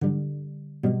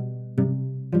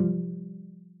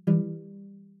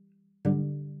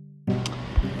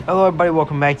Hello, everybody.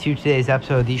 Welcome back to today's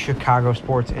episode of the Chicago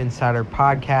Sports Insider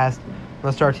Podcast.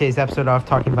 Let's start today's episode off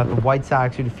talking about the White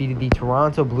Sox, who defeated the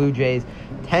Toronto Blue Jays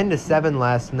 10-7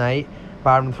 last night.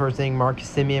 Bottom of the first inning,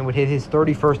 Marcus Semien would hit his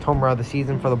 31st home run of the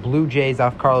season for the Blue Jays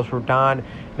off Carlos Rodon,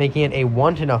 making it a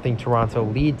 1-0 Toronto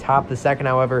lead. Top of the second,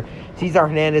 however, Cesar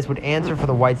Hernandez would answer for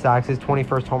the White Sox, his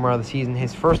 21st home run of the season,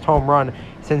 his first home run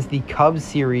since the Cubs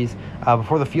series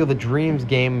before the Field of Dreams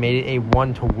game made it a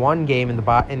 1-1 game in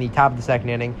the top of the second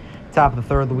inning. Top of the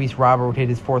third, Luis Robert would hit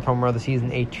his fourth home run of the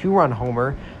season, a 2-run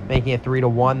homer, making it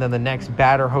 3-1. Then the next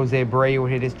batter, Jose Abreu,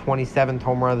 would hit his 27th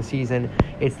home run of the season.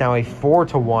 It's now a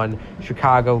 4-1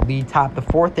 Chicago lead. Top of the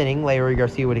fourth inning, Leury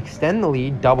Garcia would extend the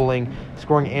lead, doubling,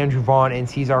 scoring Andrew Vaughn and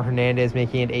Cesar Hernandez,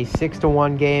 making it a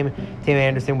 6-1 game. Tim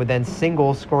Anderson would then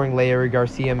single, scoring Leury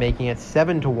Garcia, making it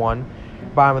 7-1.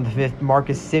 Bottom of the fifth,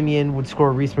 Marcus Semien would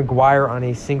score Reese McGuire on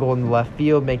a single in the left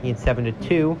field, making it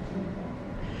 7-2.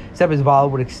 Seby Zavala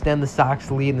would extend the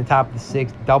Sox lead in the top of the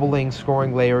sixth, doubling,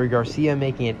 scoring Leury Garcia,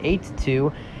 making it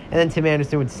 8-2. And then Tim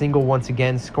Anderson would single once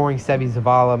again, scoring Seby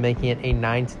Zavala, making it a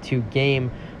 9-2 game.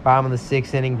 Bottom of the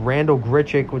sixth inning, Randal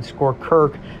Grichuk would score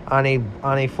Kirk on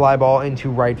a fly ball into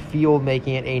right field,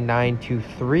 making it a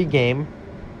 9-3 game.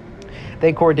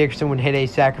 Then Corey Dickerson would hit a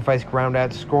sacrifice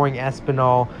groundout, scoring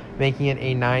Espinal, making it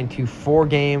a 9-4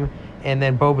 game. And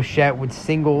then Bo Bichette would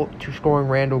single to scoring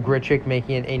Randal Grichuk,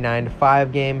 making it a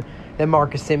 9-5 game. Then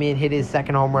Marcus Semien hit his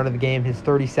second home run of the game, his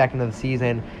 32nd of the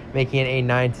season, making it a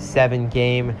 9-7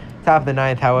 game. Top of the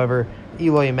ninth, however,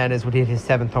 Eloy Jimenez would hit his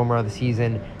seventh home run of the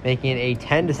season, making it a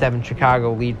 10-7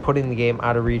 Chicago lead, putting the game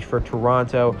out of reach for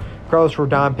Toronto. Carlos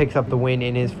Rodon picks up the win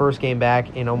in his first game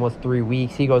back in almost 3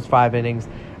 weeks. He goes 5 innings,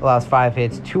 allows 5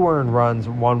 hits, 2 earned runs,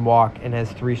 1 walk, and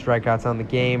has 3 strikeouts on the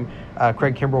game.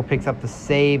 Craig Kimbrell picks up the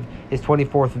save, his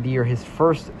 24th of the year, his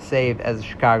first save as a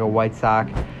Chicago White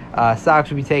Sox. Sox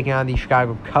will be taking on the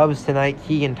Chicago Cubs tonight.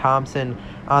 Keegan Thompson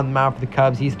on the mound for the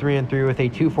Cubs. He's 3-3 with a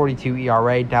 2.42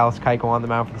 ERA. Dallas Keuchel on the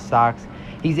mound for the Sox.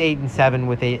 He's 8-7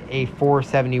 with a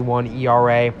 4.71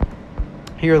 ERA.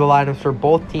 Here are the lineups for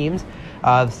both teams.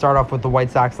 Start off with the White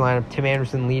Sox lineup. Tim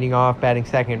Anderson leading off, batting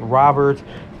second, Robert.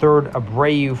 Third,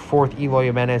 Abreu. Fourth, Eloy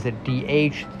Jimenez at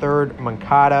DH. Third,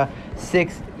 Moncada.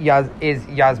 Sixth is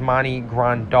Yasmani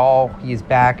Grandal. He is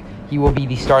back. He will be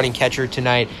the starting catcher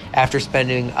tonight after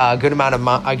spending a good amount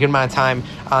of time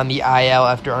on the IL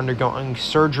after undergoing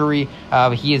surgery.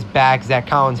 He is back. Zach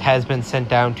Collins has been sent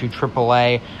down to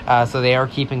AAA, so they are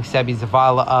keeping Seby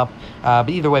Zavala up. But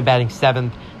either way, batting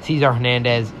seventh, Cesar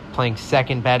Hernandez. Playing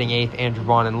second, batting eighth, Andrew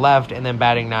Vaughn in left, and then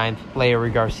batting ninth,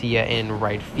 Leury Garcia in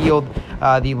right field.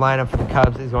 The lineup for the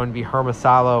Cubs is going to be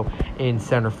Hermosillo in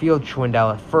center field,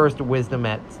 Schwindel at first, Wisdom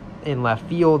in left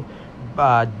field,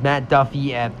 Matt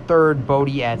Duffy at third,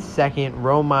 Bodie at second,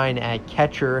 Romine at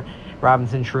catcher,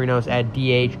 Robinson Chirinos at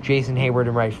DH, Jason Hayward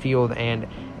in right field, and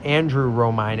Andrew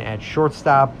Romine at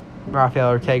shortstop. Rafael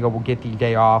Ortega will get the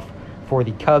day off for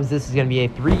the Cubs. This is going to be a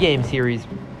 3-game series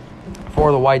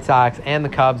for the White Sox and the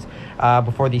Cubs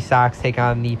before the Sox take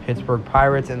on the Pittsburgh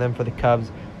Pirates. And then for the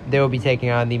Cubs, they will be taking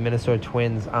on the Minnesota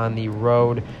Twins on the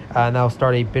road. And that'll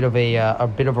start a bit of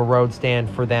a road stand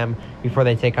for them before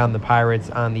they take on the Pirates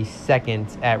on the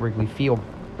 2nd at Wrigley Field.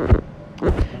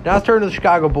 Now let's turn to the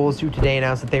Chicago Bulls, who today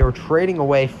announced that they were trading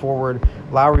away forward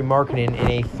Lauri Markkanen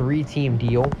in a 3-team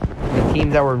deal. The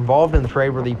teams that were involved in the trade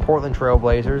were the Portland Trail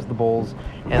Blazers, the Bulls,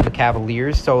 and the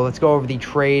Cavaliers. So let's go over the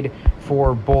trade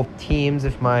for both teams,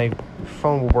 if my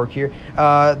phone will work here.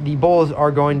 The Bulls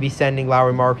are going to be sending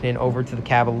Lauri Markkanen over to the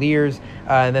Cavaliers,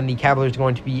 and then the Cavaliers are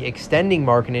going to be extending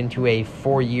Markkanen to a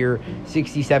 4-year,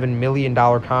 $67 million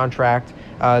contract.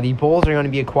 The Bulls are going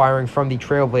to be acquiring from the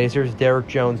Trailblazers Derrick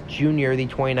Jones Jr., the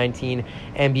 2019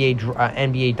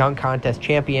 NBA Dunk Contest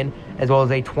champion, as well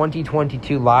as a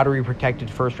 2022 lottery-protected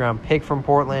first-round pick from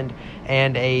Portland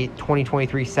and a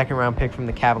 2023 second-round pick from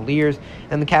the Cavaliers.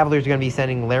 And the Cavaliers are going to be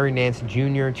sending Larry Nance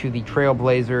Jr. to the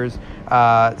Trailblazers.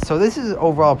 So this is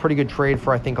overall a pretty good trade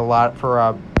for I think a lot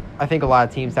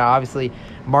of teams. Now, obviously,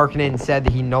 Markkanen said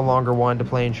that he no longer wanted to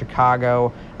play in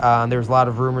Chicago. There was a lot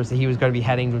of rumors that he was going to be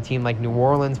heading to a team like New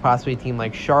Orleans, possibly a team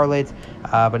like Charlotte,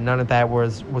 but none of that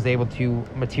was able to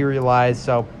materialize.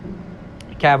 So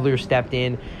Cavaliers stepped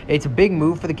in. It's a big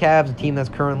move for the Cavs, a team that's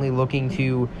currently looking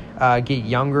to get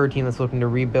younger, a team that's looking to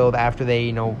rebuild after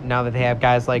they, now that they have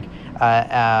guys like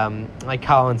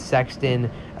Colin Sexton,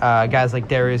 guys like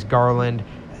Darius Garland.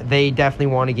 They definitely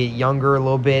want to get younger a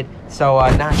little bit. So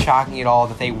not shocking at all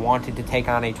that they wanted to take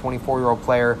on a 24-year-old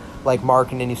player like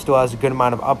Markkanen, who still has a good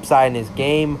amount of upside in his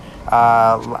game.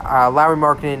 Lauri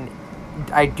Markkanen,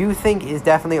 I do think, is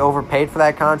definitely overpaid for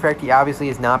that contract. He obviously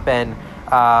has not been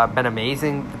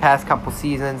amazing the past couple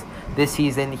seasons. this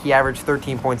season. He averaged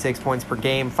 13.6 points per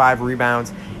game, 5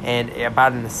 rebounds, and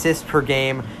about an assist per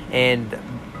game.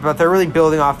 But they're really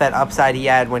building off that upside he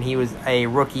had when he was a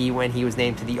rookie, when he was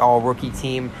named to the all-rookie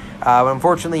team. But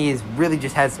unfortunately, he's really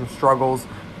just had some struggles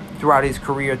throughout his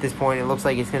career at this point. It looks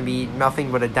like it's going to be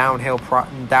nothing but a downhill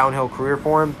career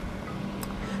for him.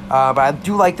 But I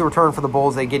do like the return for the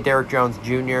Bulls. They get Derrick Jones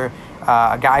Jr.,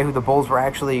 a guy who the Bulls were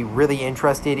actually really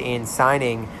interested in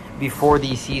signing before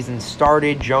the season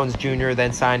started. Jones Jr.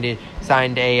 then signed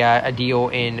a deal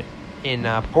in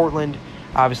Portland.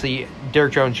 Obviously,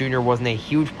 Derrick Jones Jr. wasn't a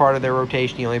huge part of their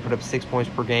rotation. He only put up 6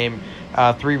 points per game,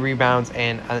 3 rebounds,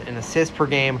 and an assist per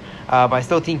game. But I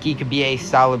still think he could be a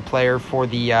solid player for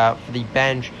the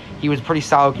bench. He was a pretty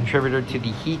solid contributor to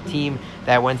the Heat team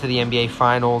that went to the NBA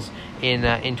Finals in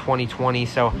 2020.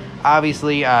 So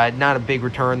obviously not a big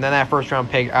return. Then that first-round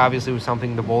pick obviously was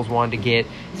something the Bulls wanted to get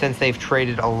since they've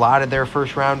traded a lot of their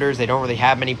first-rounders. They don't really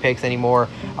have many picks anymore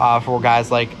for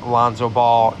guys like Lonzo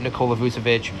Ball, Nikola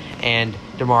Vucevic, and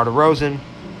DeMar DeRozan.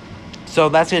 So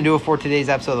that's going to do it for today's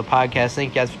episode of the podcast. Thank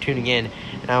you guys for tuning in,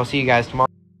 and I will see you guys tomorrow.